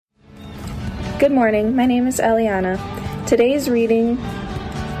Good morning. My name is Eliana. Today's reading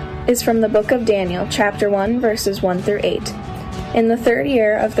is from the book of Daniel, chapter 1, verses 1 through 8. In the 3rd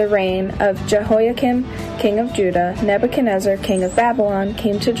year of the reign of Jehoiakim, king of Judah, Nebuchadnezzar, king of Babylon,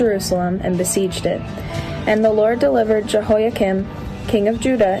 came to Jerusalem and besieged it. And the Lord delivered Jehoiakim, king of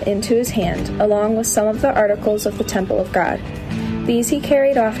Judah, into his hand, along with some of the articles of the temple of God. These he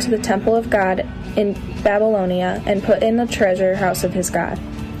carried off to the temple of God in Babylonia and put in the treasure house of his God.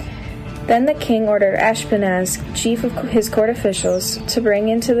 Then the king ordered Ashpenaz, chief of his court officials, to bring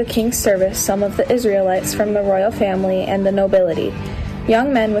into the king's service some of the Israelites from the royal family and the nobility,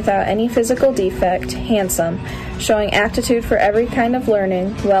 young men without any physical defect, handsome, showing aptitude for every kind of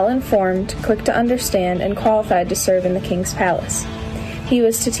learning, well-informed, quick to understand, and qualified to serve in the king's palace. He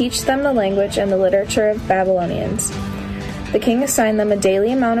was to teach them the language and the literature of Babylonians. The king assigned them a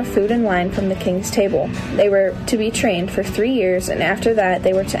daily amount of food and wine from the king's table. They were to be trained for 3 years, and after that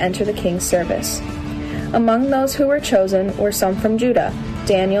they were to enter the king's service. Among those who were chosen were some from Judah: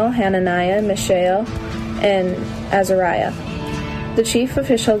 Daniel, Hananiah, Mishael, and Azariah. The chief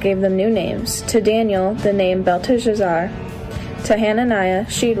official gave them new names. To Daniel, the name Belteshazzar; to Hananiah,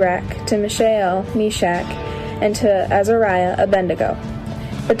 Shadrach; to Mishael, Meshach; and to Azariah, Abednego.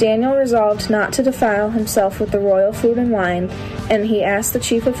 But Daniel resolved not to defile himself with the royal food and wine, and he asked the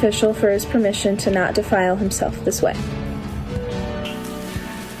chief official for his permission to not defile himself this way.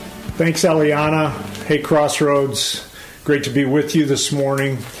 Thanks, Eliana. Hey, Crossroads. Great to be with you this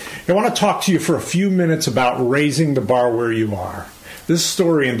morning. I want to talk to you for a few minutes about raising the bar where you are. This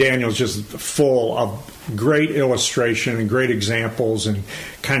story in Daniel is just full of great illustration and great examples and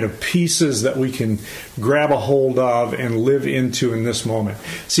kind of pieces that we can grab a hold of and live into in this moment.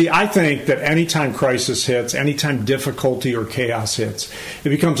 See, I think that anytime crisis hits, anytime difficulty or chaos hits, it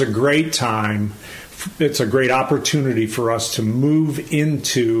becomes a great time. It's a great opportunity for us to move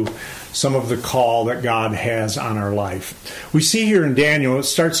into some of the call that God has on our life. We see here in Daniel, it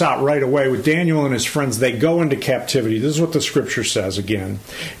starts out right away with Daniel and his friends. They go into captivity. This is what the scripture says again.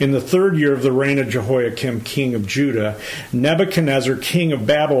 In the 3rd year of the reign of Jehoiakim, king of Judah, Nebuchadnezzar, king of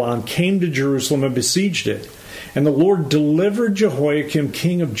Babylon, came to Jerusalem and besieged it. And the Lord delivered Jehoiakim,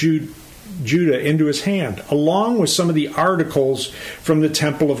 king of Judah, into his hand, along with some of the articles from the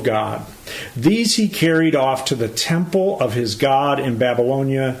temple of God. These he carried off to the temple of his God in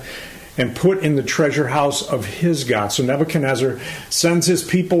Babylonia and put in the treasure house of his God. So Nebuchadnezzar sends his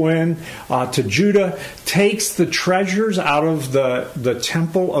people in to Judah, takes the treasures out of the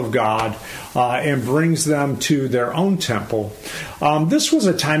temple of God and brings them to their own temple. This was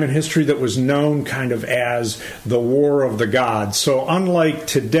a time in history that was known kind of as the War of the Gods. So unlike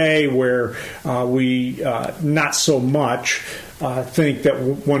today where we not so much think that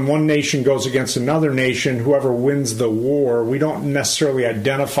when one nation goes against another nation, whoever wins the war, we don't necessarily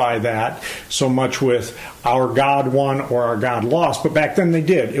identify that so much with our God won or our God lost. But back then they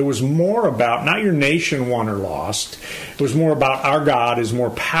did. It was more about not your nation won or lost. It was more about our God is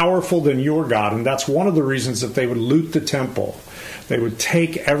more powerful than your God. And that's one of the reasons that they would loot the temple. They would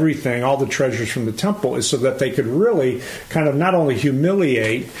take everything, all the treasures from the temple, is so that they could really kind of not only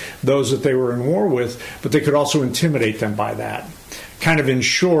humiliate those that they were in war with, but they could also intimidate them by that. Kind of in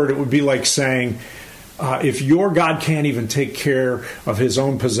short, it would be like saying, if your God can't even take care of his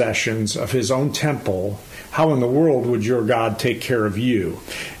own possessions, of his own temple, how in the world would your God take care of you?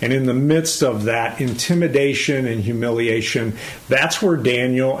 And in the midst of that intimidation and humiliation, that's where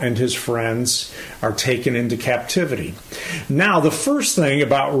Daniel and his friends are taken into captivity. Now, the first thing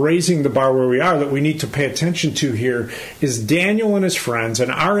about raising the bar where we are that we need to pay attention to here is Daniel and his friends,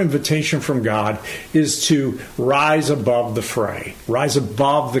 and our invitation from God is to rise above the fray, rise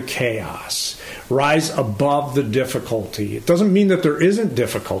above the chaos, rise above the difficulty. It doesn't mean that there isn't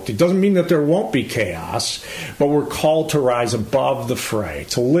difficulty. It doesn't mean that there won't be chaos, but we're called to rise above the fray,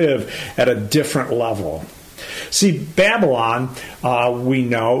 to live at a different level. See, Babylon, we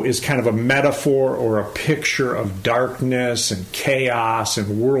know, is kind of a metaphor or a picture of darkness and chaos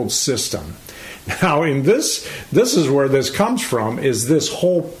and world system. Now, in this is where this comes from, is this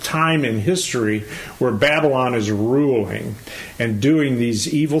whole time in history where Babylon is ruling and doing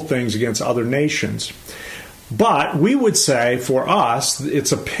these evil things against other nations. But we would say for us,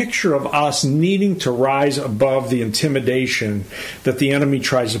 it's a picture of us needing to rise above the intimidation that the enemy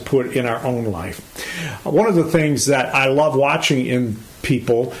tries to put in our own life. One of the things that I love watching in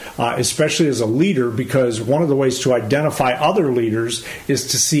people, especially as a leader, because one of the ways to identify other leaders is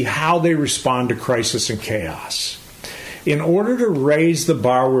to see how they respond to crisis and chaos. In order to raise the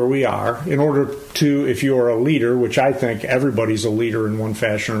bar where we are, in order to, if you are a leader, which I think everybody's a leader in one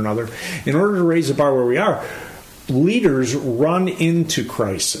fashion or another, in order to raise the bar where we are, leaders run into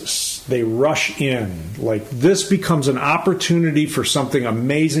crisis. They rush in. Like this becomes an opportunity for something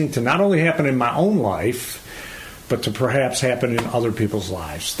amazing to not only happen in my own life, but to perhaps happen in other people's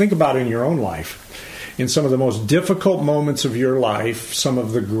lives. Think about it in your own life. In some of the most difficult moments of your life, some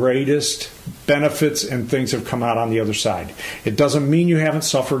of the greatest benefits and things have come out on the other side. It doesn't mean you haven't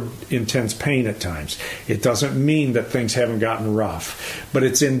suffered intense pain at times. It doesn't mean that things haven't gotten rough. But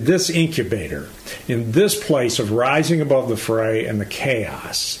it's in this incubator, in this place of rising above the fray and the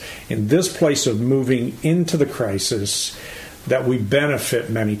chaos, in this place of moving into the crisis, that we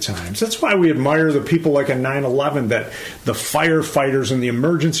benefit many times. That's why we admire the people like in 9/11, that the firefighters and the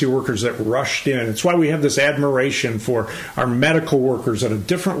emergency workers that rushed in. It's why we have this admiration for our medical workers at a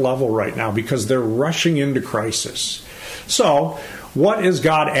different level right now, because they're rushing into crisis. So, what is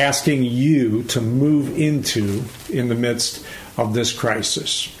God asking you to move into in the midst of this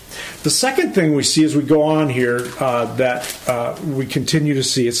crisis? The second thing we see as we go on here that we continue to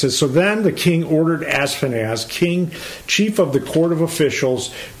see, it says, so then the king ordered Ashpenaz, chief of the court of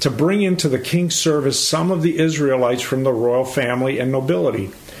officials, to bring into the king's service some of the Israelites from the royal family and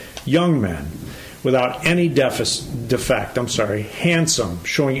nobility, young men without any defect, handsome,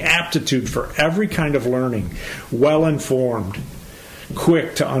 showing aptitude for every kind of learning, well-informed,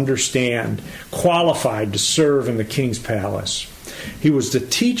 quick to understand, qualified to serve in the king's palace. He was to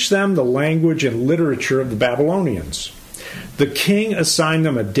teach them the language and literature of the Babylonians. The king assigned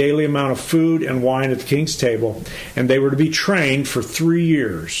them a daily amount of food and wine at the king's table, and they were to be trained for 3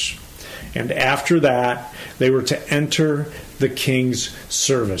 years. And after that, they were to enter the king's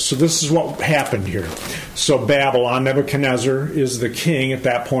service. So this is what happened here. So Babylon, Nebuchadnezzar is the king at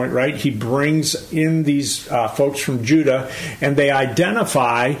that point, right? He brings in these folks from Judah, and they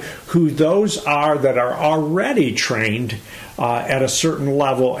identify who those are that are already trained at a certain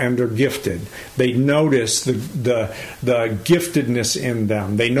level and are gifted. They notice the giftedness in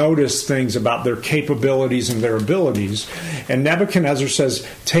them. They notice things about their capabilities and their abilities. And Nebuchadnezzar says,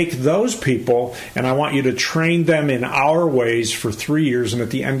 take those people and I want you to train them in our ways for 3 years. And at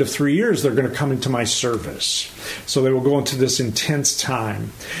the end of 3 years, they're going to come into my service. So they will go into this intense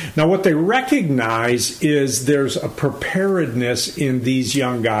time. Now, what they recognize is there's a preparedness in these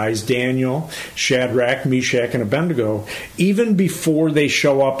young guys, Daniel, Shadrach, Meshach, and Abednego, even before they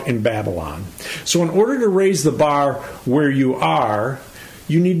show up in Babylon. So in order to raise the bar where you are,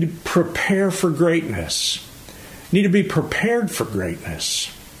 you need to prepare for greatness. You need to be prepared for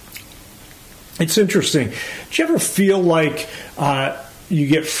greatness. It's interesting. Do you ever feel like you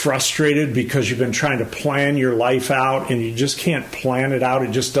get frustrated because you've been trying to plan your life out and you just can't plan it out?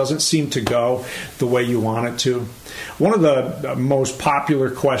 It just doesn't seem to go the way you want it to. One of the most popular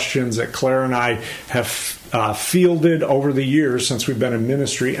questions that Claire and I have fielded over the years since we've been in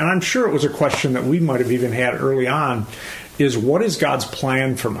ministry, and I'm sure it was a question that we might have even had early on, is what is God's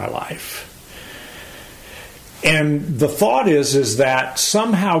plan for my life? And the thought is that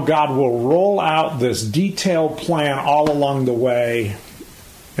somehow God will roll out this detailed plan all along the way,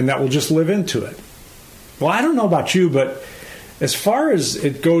 and that we'll just live into it. Well, I don't know about you, but as far as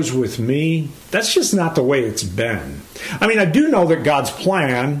it goes with me, that's just not the way it's been. I mean, I do know that God's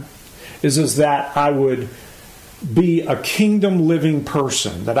plan is that I would be a kingdom-living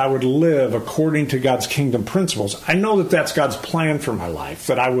person, that I would live according to God's kingdom principles. I know that that's God's plan for my life,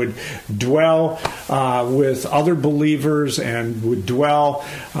 that I would dwell with other believers and would dwell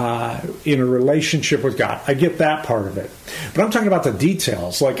in a relationship with God. I get that part of it. But I'm talking about the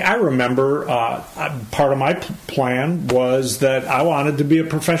details. Like, I remember part of my plan was that I wanted to be a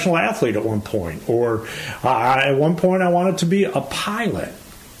professional athlete at one point, or at one point I wanted to be a pilot.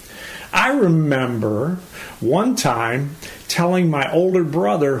 I remember one time telling my older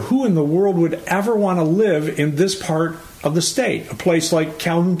brother who in the world would ever want to live in this part of the state, a place like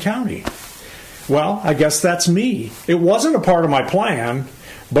Calhoun County. Well, I guess that's me. It wasn't a part of my plan,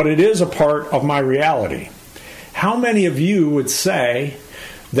 but it is a part of my reality. How many of you would say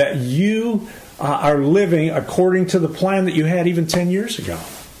that you are living according to the plan that you had even 10 years ago?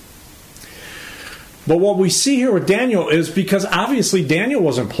 But what we see here with Daniel is, because obviously Daniel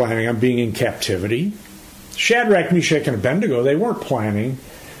wasn't planning on being in captivity. Shadrach, Meshach, and Abednego, they weren't planning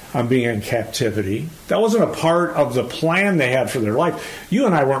on being in captivity. That wasn't a part of the plan they had for their life. You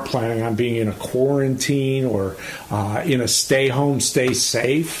and I weren't planning on being in a quarantine or in a stay home, stay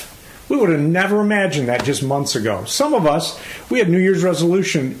safe. We would have never imagined that just months ago. Some of us, we had New Year's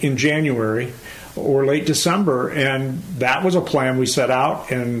resolution in January or late December, and that was a plan we set out,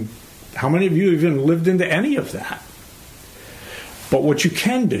 and how many of you even lived into any of that? But what you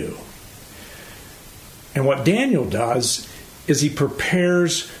can do, and what Daniel does, is he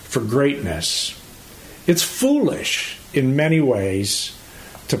prepares for greatness. It's foolish in many ways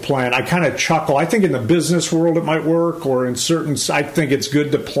to plan. I kind of chuckle. I think in the business world it might work, or in certain, I think it's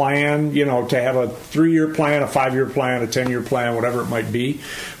good to plan, to have a 3-year plan, a 5-year plan, a 10-year plan, whatever it might be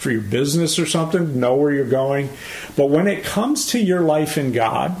for your business or something, know where you're going. But when it comes to your life in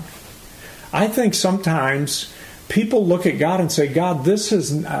God, I think sometimes people look at God and say, God, this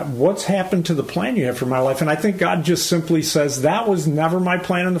is what's happened to the plan you have for my life. And I think God just simply says, that was never my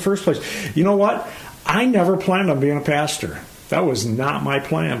plan in the first place. You know what? I never planned on being a pastor. That was not my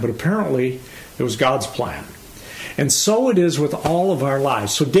plan, but apparently it was God's plan. And so it is with all of our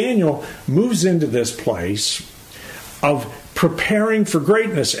lives. So Daniel moves into this place of preparing for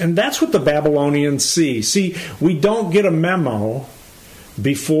greatness, and that's what the Babylonians see. See, we don't get a memo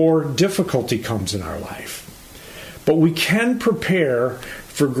before difficulty comes in our life, but we can prepare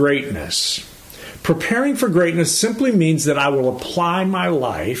for greatness. Preparing for greatness simply means that I will apply my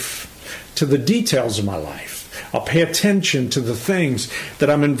life to the details of my life. I'll pay attention to the things that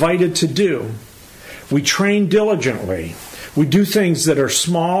I'm invited to do. We train diligently. We do things that are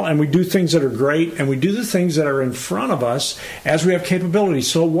small, and we do things that are great, and we do the things that are in front of us as we have capability.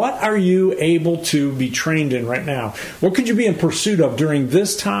 So what are you able to be trained in right now? What could you be in pursuit of during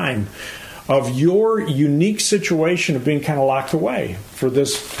this time of your unique situation of being kind of locked away for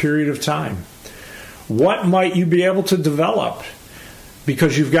this period of time? What might you be able to develop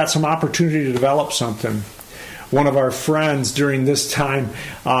because you've got some opportunity to develop something? One of our friends during this time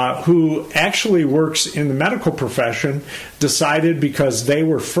who actually works in the medical profession decided, because they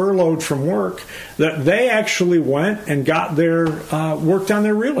were furloughed from work, that they actually went and got worked on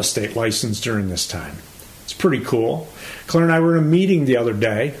their real estate license during this time. It's pretty cool. Claire and I were in a meeting the other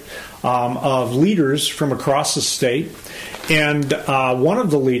day of leaders from across the state, and one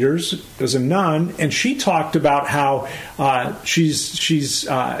of the leaders is a nun, and she talked about how she's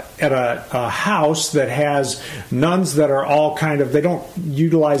at a house that has nuns that are all kind of, they don't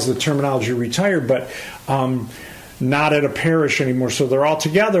utilize the terminology retired, but not at a parish anymore, so they're all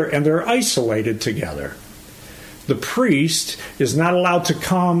together and they're isolated together. The priest is not allowed to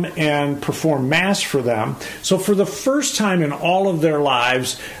come and perform Mass for them. So for the first time in all of their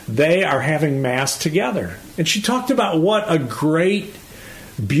lives, they are having Mass together. And she talked about what a great,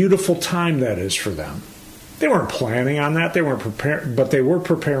 beautiful time that is for them. They weren't planning on that. They weren't prepared, but they were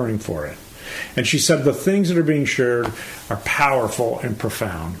preparing for it. And she said the things that are being shared are powerful and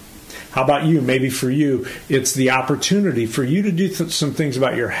profound. How about you? Maybe for you, it's the opportunity for you to do some things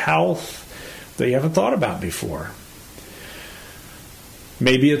about your health that you haven't thought about before.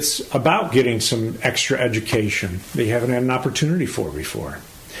 Maybe it's about getting some extra education that you haven't had an opportunity for before.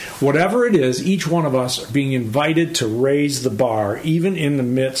 Whatever it is, each one of us are being invited to raise the bar, even in the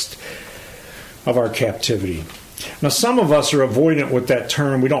midst of our captivity. Now, some of us are avoidant with that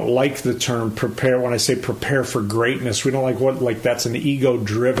term. We don't like the term prepare. When I say prepare for greatness, we don't like that's an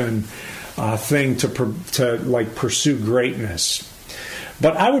ego-driven thing to pursue greatness.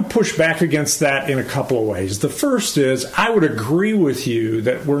 But I would push back against that in a couple of ways. The first is, I would agree with you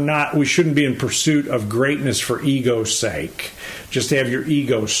that we shouldn't be in pursuit of greatness for ego's sake, just to have your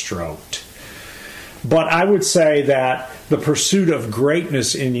ego stroked. But I would say that the pursuit of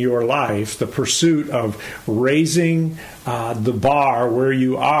greatness in your life, the pursuit of raising the bar where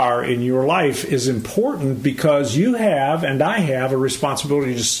you are in your life is important, because you have, and I have, a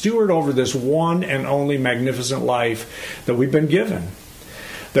responsibility to steward over this one and only magnificent life that we've been given.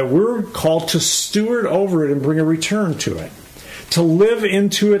 That we're called to steward over it and bring a return to it. To live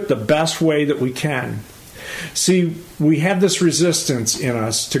into it the best way that we can. See, we have this resistance in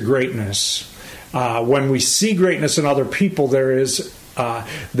us to greatness. When we see greatness in other people, there is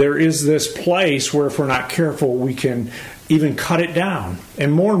this place where, if we're not careful, we can even cut it down.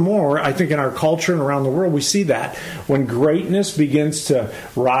 And more, I think in our culture and around the world, we see that. When greatness begins to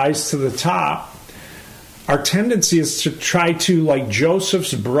rise to the top, our tendency is to try to, like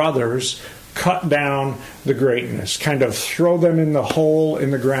Joseph's brothers, cut down the greatness, kind of throw them in the hole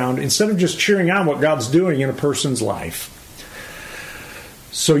in the ground, instead of just cheering on what God's doing in a person's life.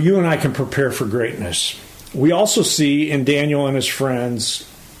 So you and I can prepare for greatness. We also see in Daniel and his friends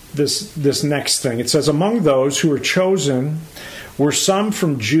this next thing. It says, among those who were chosen were some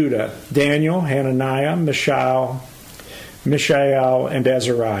from Judah: Daniel, Hananiah, Mishael, and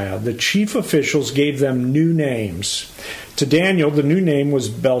Azariah. The chief officials gave them new names. To Daniel, the new name was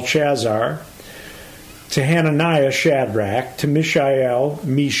Belshazzar. To Hananiah, Shadrach. To Mishael,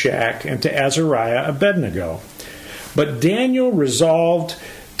 Meshach. And to Azariah, Abednego. But Daniel resolved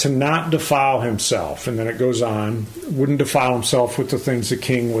to not defile himself. And then it goes on, wouldn't defile himself with the things the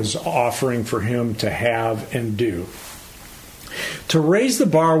king was offering for him to have and do. To raise the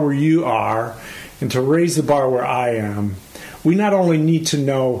bar where you are, and to raise the bar where I am, we not only need to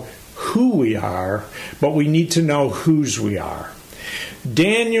know who we are, but we need to know whose we are.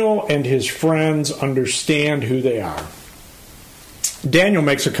 Daniel and his friends understand who they are. Daniel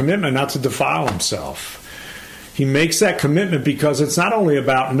makes a commitment not to defile himself. He makes that commitment because it's not only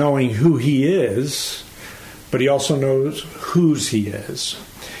about knowing who he is, but he also knows whose he is.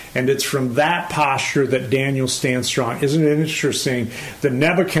 And it's from that posture that Daniel stands strong. Isn't it interesting that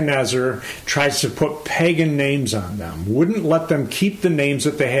Nebuchadnezzar tries to put pagan names on them, wouldn't let them keep the names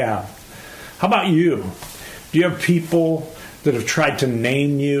that they have? How about you? Do you have people that have tried to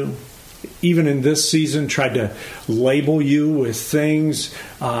name you, even in this season, tried to label you with things,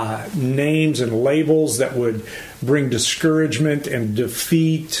 names and labels that would bring discouragement and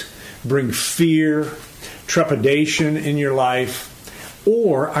defeat, bring fear, trepidation in your life?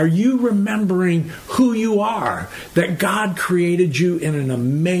 Or are you remembering who you are, that God created you in an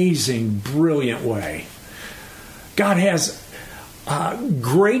amazing, brilliant way? God has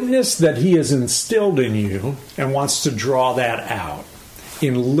greatness that he has instilled in you and wants to draw that out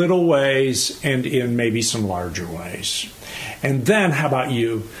in little ways and in maybe some larger ways. And then, how about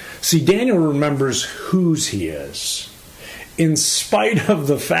you? See, Daniel remembers whose he is. In spite of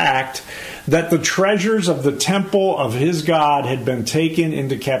the fact that the treasures of the temple of his God had been taken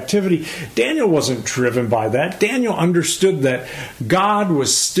into captivity, Daniel wasn't driven by that. Daniel understood that God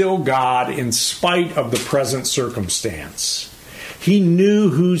was still God in spite of the present circumstance. He knew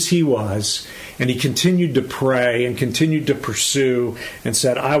whose he was, and he continued to pray and continued to pursue and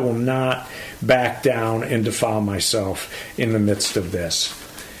said, I will not back down and defile myself in the midst of this.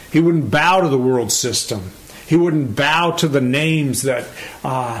 He wouldn't bow to the world system. He wouldn't bow to the names that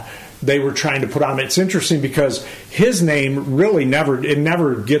they were trying to put on him. It's interesting because his name really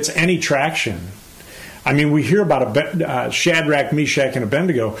never gets any traction. I mean, we hear about Shadrach, Meshach, and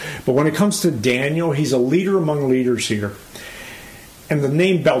Abednego, but when it comes to Daniel, he's a leader among leaders here. And the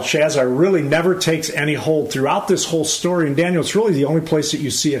name Belshazzar really never takes any hold throughout this whole story. In Daniel, it's really the only place that you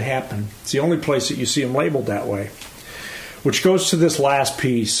see it happen. It's the only place that you see him labeled that way. Which goes to this last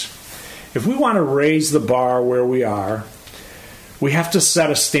piece. If we want to raise the bar where we are, we have to set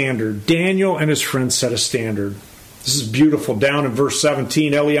a standard. Daniel and his friends set a standard. This is beautiful. Down in verse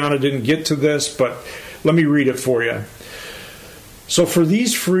 17, Eliana didn't get to this, but let me read it for you. So for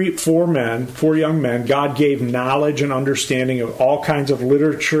these four young men, God gave knowledge and understanding of all kinds of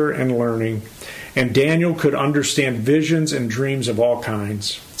literature and learning. And Daniel could understand visions and dreams of all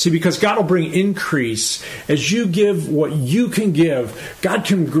kinds. See, because God will bring increase. As you give what you can give, God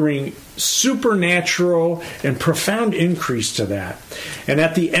can bring supernatural and profound increase to that. And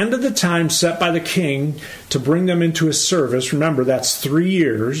at the end of the time set by the king to bring them into his service, remember that's 3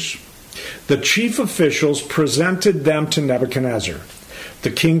 years, the chief officials presented them to Nebuchadnezzar. The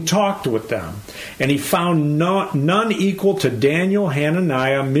king talked with them, and he found none equal to Daniel,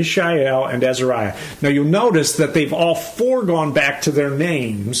 Hananiah, Mishael, and Azariah. Now you'll notice that they've all four gone back to their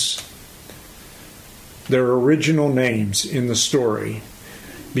names, their original names in the story,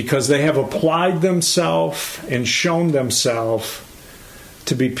 because they have applied themselves and shown themselves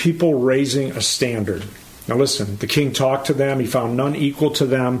to be people raising a standard. Now listen, the king talked to them. He found none equal to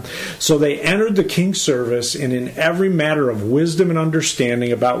them. So they entered the king's service, and in every matter of wisdom and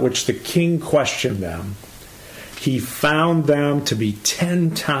understanding about which the king questioned them, he found them to be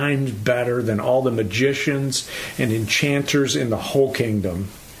 10 times better than all the magicians and enchanters in the whole kingdom.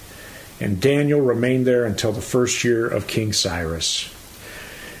 And Daniel remained there until the first year of King Cyrus.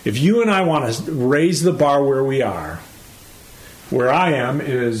 If you and I want to raise the bar where we are, where I am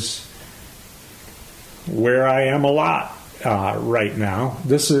is where I am a lot right now.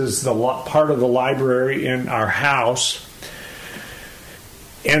 This is the part of the library in our house.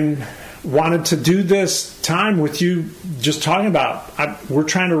 And wanted to do this time with you just talking about, we're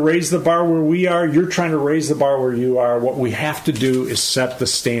trying to raise the bar where we are. You're trying to raise the bar where you are. What we have to do is set the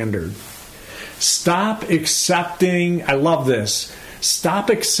standard. Stop accepting, I love this, stop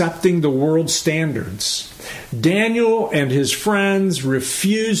accepting the world's standards. Daniel and his friends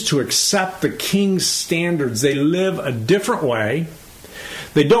refuse to accept the king's standards. They live a different way.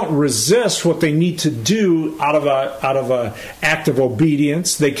 They don't resist what they need to do out of a act of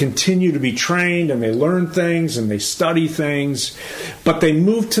obedience. They continue to be trained and they learn things and they study things. But they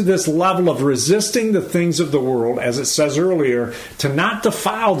move to this level of resisting the things of the world, as it says earlier, to not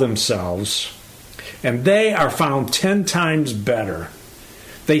defile themselves. And they are found 10 times better.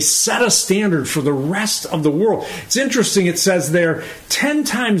 They set a standard for the rest of the world. It's interesting, it says they're 10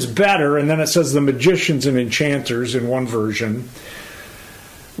 times better, and then it says the magicians and enchanters in one version.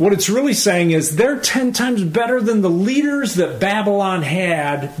 What it's really saying is they're 10 times better than the leaders that Babylon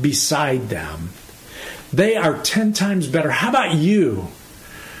had beside them. They are 10 times better. How about you?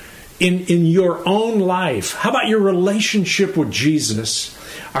 In your own life, how about your relationship with Jesus?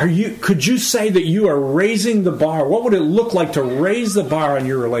 Could you say that you are raising the bar? What would it look like to raise the bar on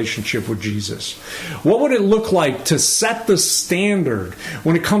your relationship with Jesus? What would it look like to set the standard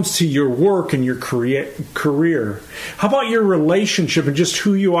when it comes to your work and your career? How about your relationship and just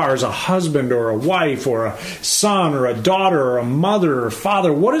who you are as a husband or a wife or a son or a daughter or a mother or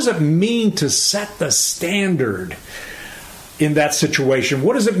father? What does it mean to set the standard in that situation?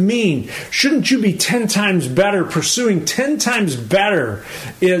 What does it mean? Shouldn't you be 10 times better, pursuing 10 times better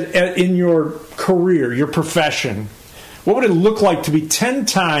in your career, your profession? What would it look like to be 10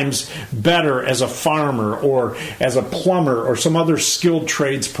 times better as a farmer or as a plumber or some other skilled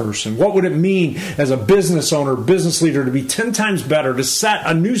tradesperson? What would it mean as a business owner, business leader to be 10 times better, to set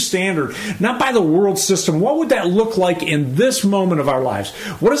a new standard, not by the world system? What would that look like in this moment of our lives?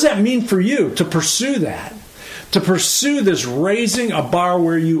 What does that mean for you to pursue that? To pursue this raising a bar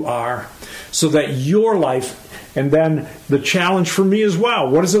where you are so that your life, and then the challenge for me as well,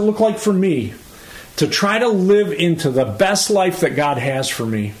 what does it look like for me to try to live into the best life that God has for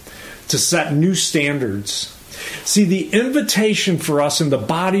me, to set new standards? See, the invitation for us in the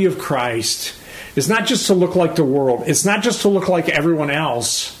body of Christ is not just to look like the world. It's not just to look like everyone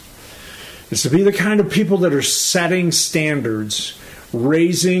else. It's to be the kind of people that are setting standards,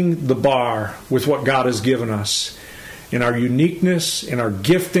 raising the bar with what God has given us in our uniqueness, in our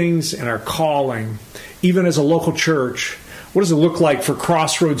giftings, in our calling. Even as a local church, what does it look like for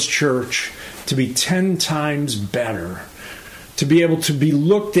Crossroads Church to be 10 times better? To be able to be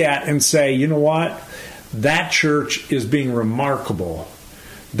looked at and say, you know what? That church is being remarkable.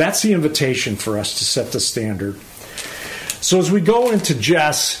 That's the invitation for us to set the standard. So as we go into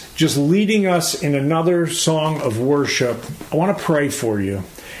Jess just leading us in another song of worship, I want to pray for you.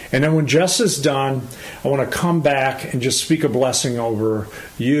 And then when Jess is done, I want to come back and just speak a blessing over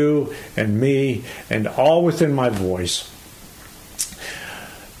you and me and all within my voice.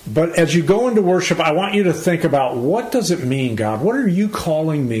 But as you go into worship, I want you to think about, what does it mean, God? What are you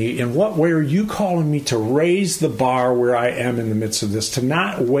calling me? In what way are you calling me to raise the bar where I am in the midst of this? To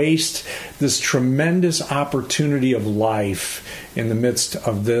not waste this tremendous opportunity of life in the midst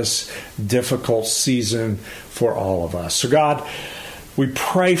of this difficult season for all of us. So God, we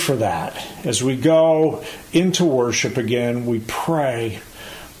pray for that. As we go into worship again, we pray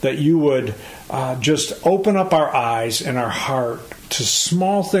that you would just open up our eyes and our heart to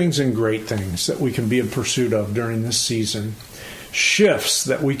small things and great things that we can be in pursuit of during this season. Shifts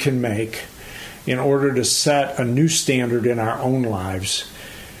that we can make in order to set a new standard in our own lives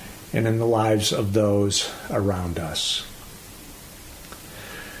and in the lives of those around us.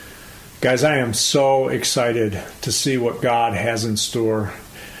 Guys, I am so excited to see what God has in store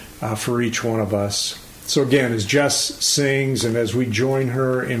for each one of us. So again, as Jess sings and as we join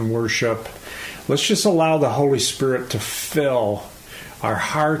her in worship, let's just allow the Holy Spirit to fill our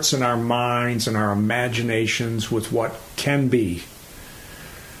hearts and our minds and our imaginations with what can be,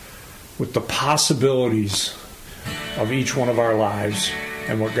 with the possibilities of each one of our lives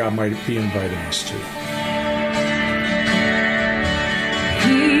and what God might be inviting us to.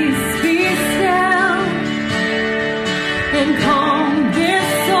 Peace be still and calm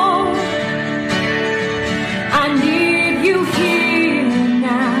this soul. I need you here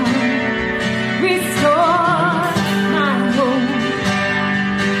now. Restore my hope.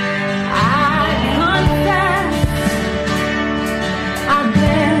 I confess I've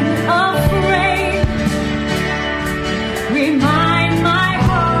been afraid. Remind my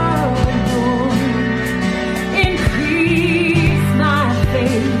heart, Lord,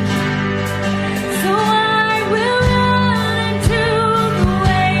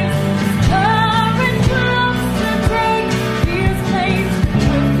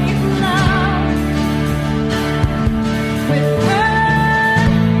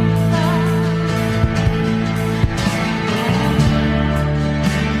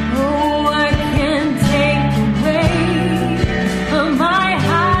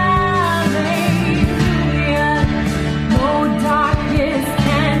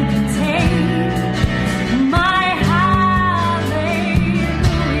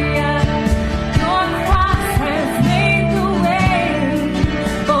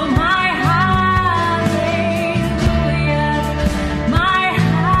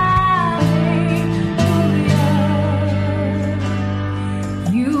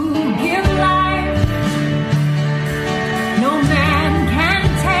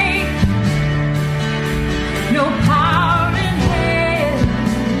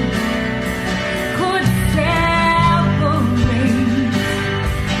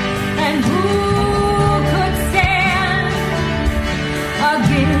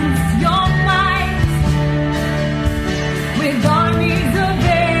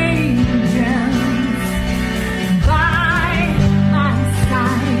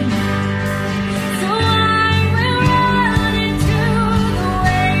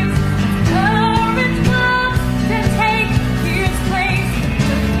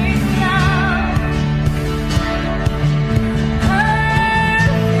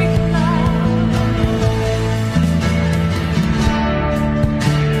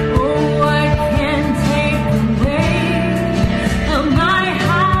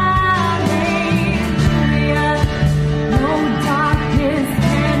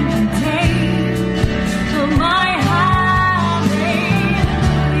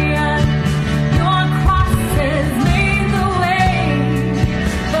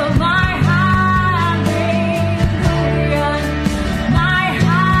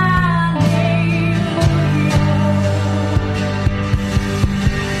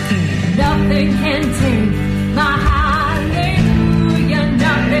 Nothing can take my hallelujah.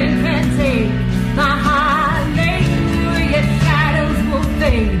 Nothing can take my hallelujah. Shadows will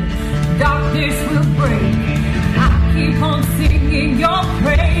fade, darkness will break. I keep on singing your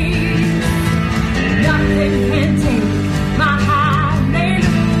praise. Nothing can take my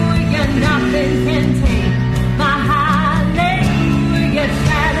hallelujah. Nothing can take my hallelujah.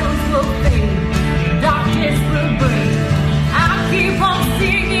 Shadows will fade, darkness will break. I keep on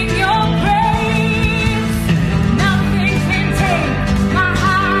singing your praise. Nothing can take my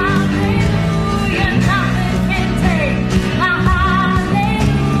hallelujah. Nothing can take my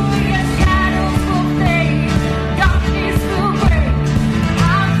hallelujah. Shadows will fade, darkness will break. I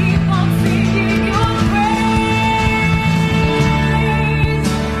keep on singing your praise.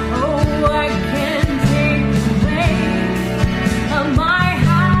 Oh, what can take away my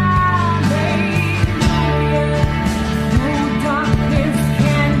hallelujah? No darkness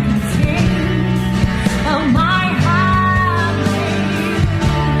can contain my hallelujah.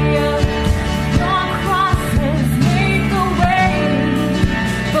 Your cross has made the way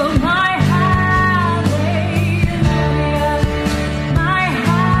for my hallelujah. My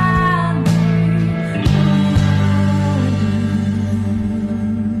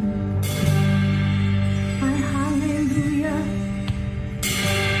hallelujah.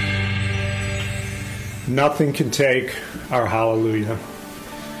 Nothing can take our hallelujah.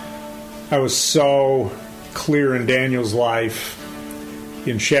 I was so clear in Daniel's life,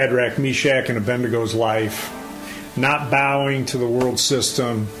 in Shadrach, Meshach, and Abednego's life, not bowing to the world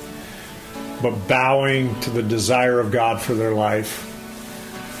system, but bowing to the desire of God for their life.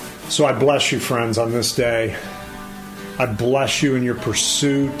 So I bless you, friends, on this day. I bless you in your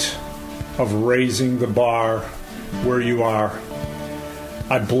pursuit of raising the bar where you are.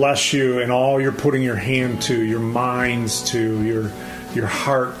 I bless you in all you're putting your hand to, your minds to, your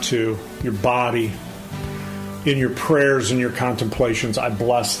heart to, your body, in your prayers and your contemplations. I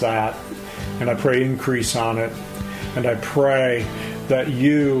bless that, and I pray increase on it. And I pray that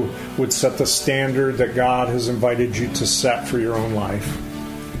you would set the standard that God has invited you to set for your own life.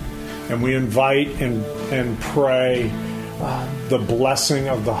 And we invite and pray the blessing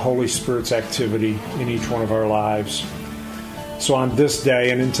of the Holy Spirit's activity in each one of our lives. So on this day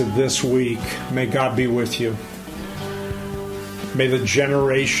and into this week, may God be with you. May the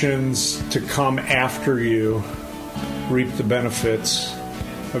generations to come after you reap the benefits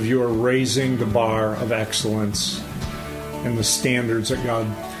of your raising the bar of excellence and the standards that God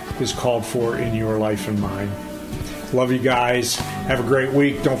has called for in your life and mine. Love you guys. Have a great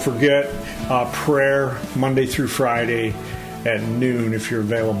week. Don't forget prayer Monday through Friday at noon if you're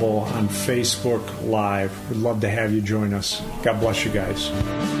available on Facebook Live. We'd love to have you join us. God bless you guys.